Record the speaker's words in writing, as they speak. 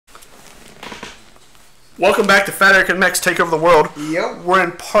Welcome back to Fat Eric and Mex Take Over the World. Yep. We're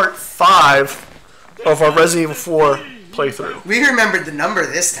in part 5 of our Resident Evil 4 playthrough. We remembered the number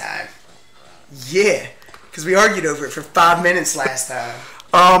this time. Yeah. Because we argued over it for 5 minutes last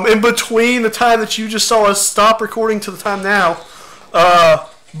time. In between the time that you just saw us stop recording to the time now,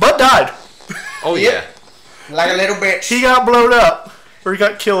 Bud died. Oh, yeah. Like a little bitch. He got blown up. Or he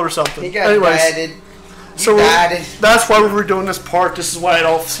got killed or something. He got died. So that's why we were doing this part. This is why it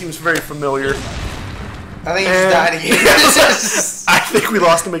all seems very familiar. I think he just died again. I think we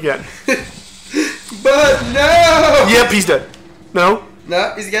lost him again. But no! Yep, he's dead. No?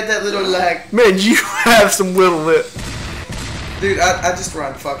 No, he's got that little leg. Man, you have some little lip. Dude, I just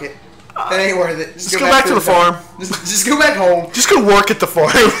run. Fuck it. It ain't worth it. Just go back to the farm. Just go back home. Just go work at the farm.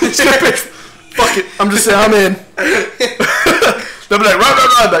 Fuck it. I'm just saying, I'm in. They'll be like, run.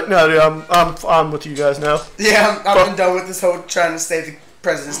 Like, no, dude, I'm with you guys now. Yeah, I'm done with this whole trying to save the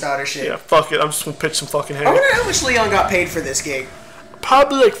president's daughter shit. Yeah, fuck it. I'm just gonna pitch some fucking hand. I wonder how much Leon got paid for this gig.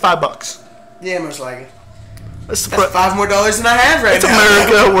 Probably like $5. Yeah, most likely. That's $5 more than I have right now. It's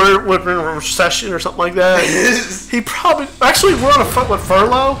America. We're in a recession or something like that. He probably actually we're on a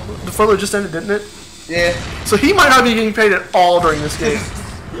furlough. The furlough just ended, didn't it? Yeah. So he might not be getting paid at all during this game.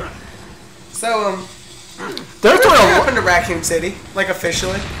 So they're what happened to Raccoon City? Like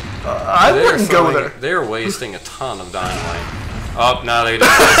officially? I wouldn't go there. They're wasting a ton of dynamite. Oh, no, they didn't.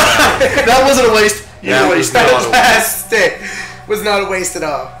 That wasn't a waste. That last stick was not a waste at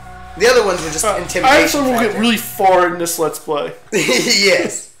all. The other ones were just intimidation. I actually will get really far in this Let's Play.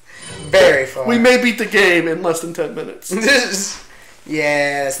 Yes. Very far. We may beat the game in less than 10 minutes.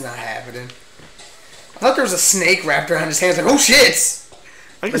 Yeah, that's not happening. I thought there was a snake wrapped around his hands. Like, oh shit!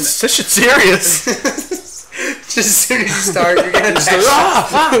 I think it's such serious. Just as soon as you start, you're gonna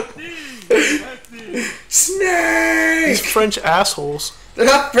die. Snake! These French assholes. They're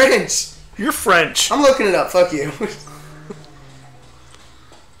not French. You're French. I'm looking it up. Fuck you.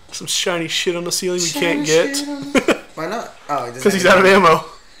 Some shiny shit on the ceiling we can't get. Why not? Oh, because he's out of ammo.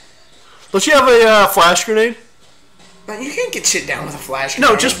 Don't you have a flash grenade? Man, you can't get shit down with a flash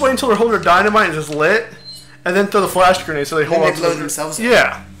grenade. No, just wait until they're holding their dynamite and just lit, and then throw the flash grenade so they hold on to blow themselves up.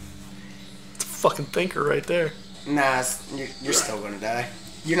 Yeah. It's a fucking thinker right there. Nah, you're still gonna die.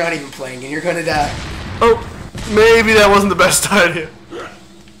 You're not even playing and you're gonna die. Oh, maybe that wasn't the best idea.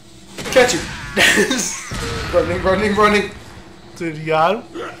 Catch him. Running. Dude, you got him?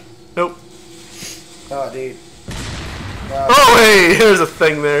 Nope. Oh, dude. Oh, hey, there's a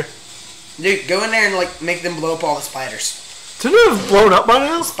thing there. Dude, go in there and, like, make them blow up all the spiders. Didn't it have blown up by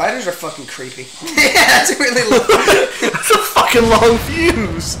now? Spiders are fucking creepy. Yeah, that's really long. That's a fucking long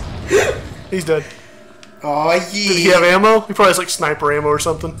fuse. He's dead. Oh, yeah. Did he have ammo? He probably has, like, sniper ammo or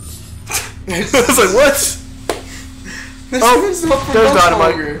something. I was like, what? There's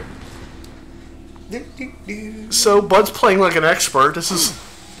dynamite. So, Bud's playing like an expert. This is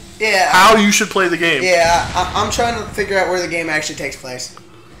how you should play the game. Yeah, I'm trying to figure out where the game actually takes place.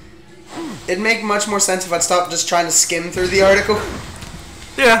 It'd make much more sense if I'd stop just trying to skim through the article.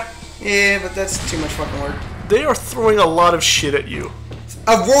 Yeah. Yeah, but that's too much fucking work. They are throwing a lot of shit at you.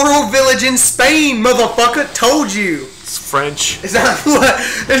 A rural village in Spain, motherfucker! Told you! It's French. Is that what?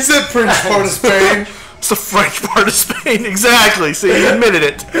 It's the French part of Spain. It's the French part of Spain, exactly. See, you admitted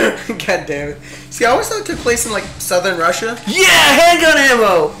it. God damn it. See, I always thought it took place in, like, southern Russia. Yeah, handgun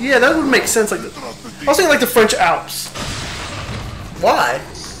ammo! Yeah, that would make sense. Like, I was thinking like the French Alps. Why?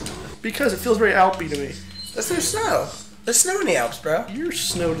 Because it feels very Alpy to me. There's no snow. There's snow in the Alps, bro. You're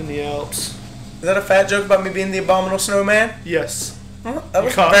snowed in the Alps. Is that a fat joke about me being the abominable snowman? Yes. Well, that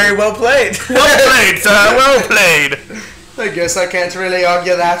was very well played. Well played, sir. Well played. I guess I can't really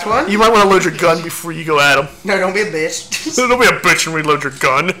argue that one. You might want to load your gun before you go at him. No, don't be a bitch. Don't be a bitch and reload your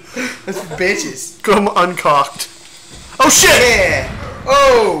gun. That's for bitches. Come uncocked. Oh shit! Yeah.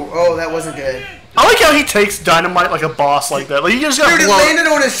 Oh, that wasn't good. I like how he takes dynamite like a boss like that. Like, he just got Dude, it landed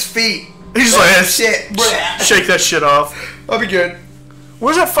on his feet. He's just like, shit. Shake that shit off. I'll be good.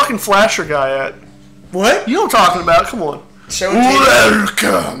 Where's that fucking flasher guy at? What? You know what I'm talking about. Come on.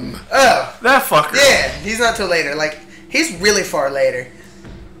 Welcome. Oh. That fucker. Yeah, he's not till later. Like, he's really far later.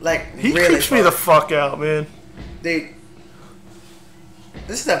 Like, he really creeps me the fuck out, man. Dude.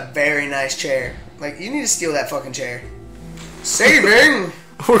 This is a very nice chair. Like, you need to steal that fucking chair. Saving!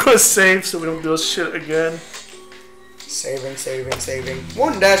 We're gonna save so we don't do this shit again. Saving.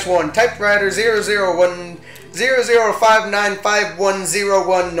 1-1, typewriter 001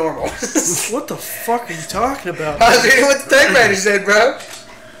 00595101 normal. What the fuck are you talking about? I was reading what the typewriter said, bro.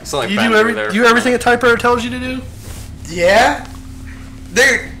 It's like you do everything a typewriter tells you to do? Yeah.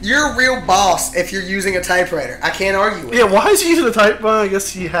 Dude, you're a real boss if you're using a typewriter. I can't argue with Yeah, why is he using a type? Well, I guess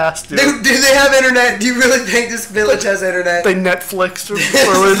he has to. Dude, do they have internet? Do you really think this village has internet? They Netflixed or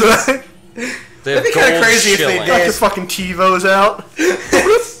what is that? They That'd be kind of crazy if they Got your did. fucking TiVos out.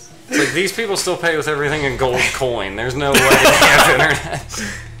 It's like these people still pay with everything in gold coin. There's no way they have internet.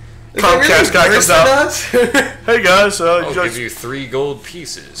 Comcast guy comes out. Hey guys, I'll give you 3 gold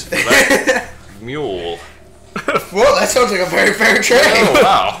pieces for that mule. Well, that sounds like a very fair trade. Oh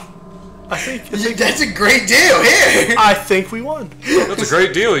wow, I think That's a great deal here. I think we won. that's a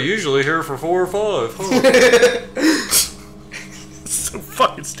great deal. Usually here for 4 or 5. Huh. So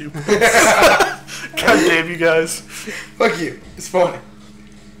fucking stupid. God damn you guys. Fuck you. It's funny.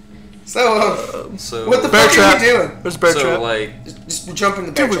 So, So what the Bear fuck trap. are you doing? There's a bear so trap. like Just jump in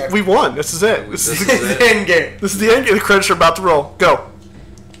the bear Dude, trap. we won. This is it. This This is, is it. End game. this is the end game. The credits are about to roll. Go.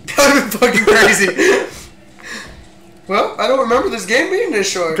 That would be fucking crazy. Well, I don't remember this game being this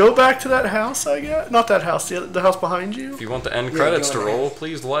short. Go back to that house, I guess. Not that house. The house behind you. if you want the end Yeah, credits go to ahead. roll,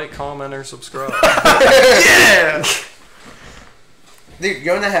 please like, comment, or subscribe. Yeah. Dude,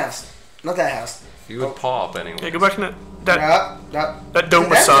 go in the house. Not that house. If you would pop anyway. Yeah, go back in that That dome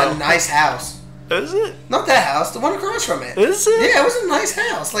That's a side. nice house. Is it? Not that house. The one across from it. Is it? Yeah, it was a nice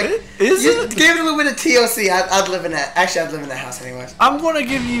house. Like, Is you it? gave it a little bit of TLC. I'd live in that. Actually, I'd live in that house anyways. I'm gonna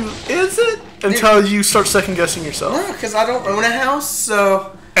give you. Is it? Until you start second guessing yourself. No, because I don't own a house,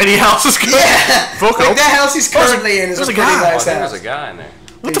 so Any house is good. yeah. Fuck Like off. that house he's currently in is there's a a pretty guy. nice Oh, house. there's a guy in there.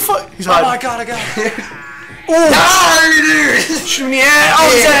 What the fuck? He's Oh my hiding. god, a guy. Oh, dude! shoot me in the ass.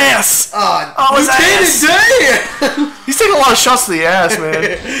 Oh, his ass. Oh, his ass. Lieutenant He's taking a lot of shots to the ass, man.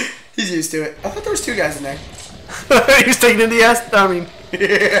 Dan! He's used to it. I thought there was 2 guys in there. He's taking it in the ass. I mean,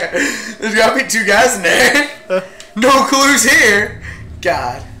 Yeah. There's gotta be 2 guys in there. No clues here.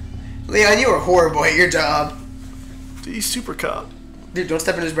 God. Leon, you were horrible at your job. he's super cop. Dude, don't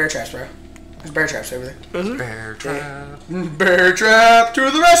step into his bear traps, bro. There's bear traps over there. Is it? Bear trap. Bear trap to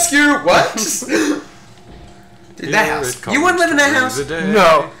the rescue! What? Dude, that Here house. it You wouldn't live in that comes house? the day.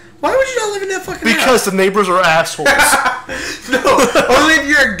 No, Why would you not live in that fucking because the neighbors are assholes. house? No, only if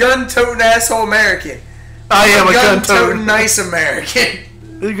you're a gun-toting asshole American. I am a gun gun-toting toting. nice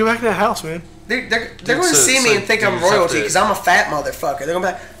American. Dude, go back to that house, man. They're going to so- see me so and think you I'm just have royalty to- because I'm a fat motherfucker. They're going to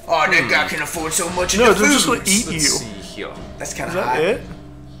be like, oh, that guy can afford so much No, of the they're just food. gonna eat Let's you. see here. That's kind Is of that hot. it?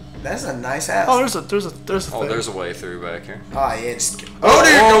 That's a nice house. Oh, there's a Oh, thing. there's a way through back here. Oh, yeah. Just... Oh,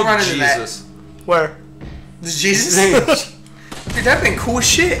 dude, don't run into that. Jesus. Where? This is Jesus? Dude, that'd been cool as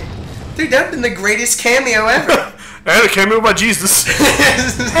shit. Dude, that'd been the greatest cameo ever. And a cameo by Jesus.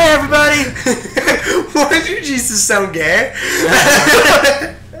 Hey, everybody. Why did your Jesus sound gay?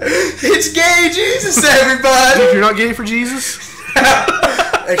 It's gay Jesus, Dude, everybody. you're not gay for Jesus?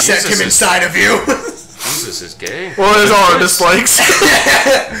 Except Jesus him is- inside of you. Jesus is gay. Well, there's all our dislikes.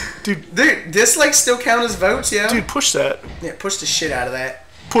 Dude, dislikes still count as votes, yo. Dude, push that. Yeah, push the shit out of that.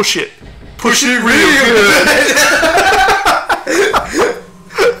 Push it. Push it it real real good.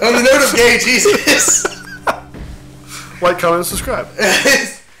 On the note of gay Jesus. Like, comment, and subscribe.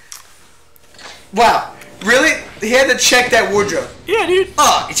 Wow. Really? He had to check that wardrobe. Yeah, dude.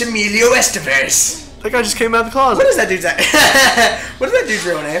 Oh, it's Emilio Estevez. That guy just came out of the What closet. is that dude's What is that dude's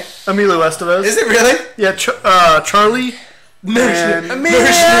real name? Emilio Estevez. Is it really? Yeah, Charlie. And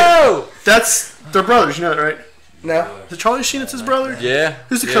Emilio! that's their brothers, you know that, right? No. Is it Charlie Sheen? It's his brother? Yeah.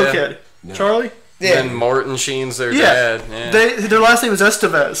 Who's the yeah. cokehead? Charlie? Yeah. And Martin Sheen's their Yeah. dad. Yeah. Their last name is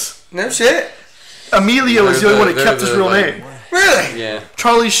Estevez. No shit. Emilio is the They're only one that the- kept they're his the, real like- name. Really? Yeah.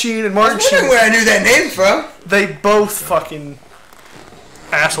 Charlie Sheen and I Martin was wondering Sheen. where I knew that name from. They both fucking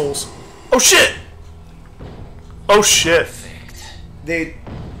assholes. Oh shit! Oh shit. Dude,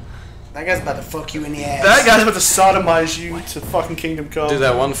 that guy's about to fuck you in the ass. That guy's about to sodomize you to fucking Kingdom Come. Dude,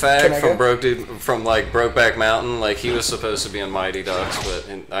 that one Can I fag go? from Brokeback Mountain, like he was supposed to be in Mighty Ducks, but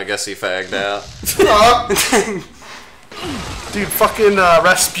I guess he fagged out. Dude, fucking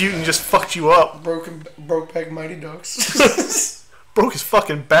Rasputin just fucked you up. Broke back Mighty Ducks. Broke his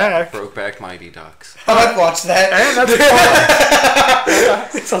fucking back. Brokeback Mighty Ducks. I'd watch that. And that's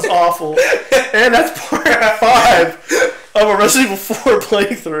part. That sounds awful. And that's part 5 of a Resident Evil 4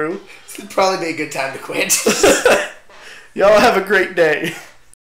 playthrough. It'd probably be a good time to quit. Y'all have a great day.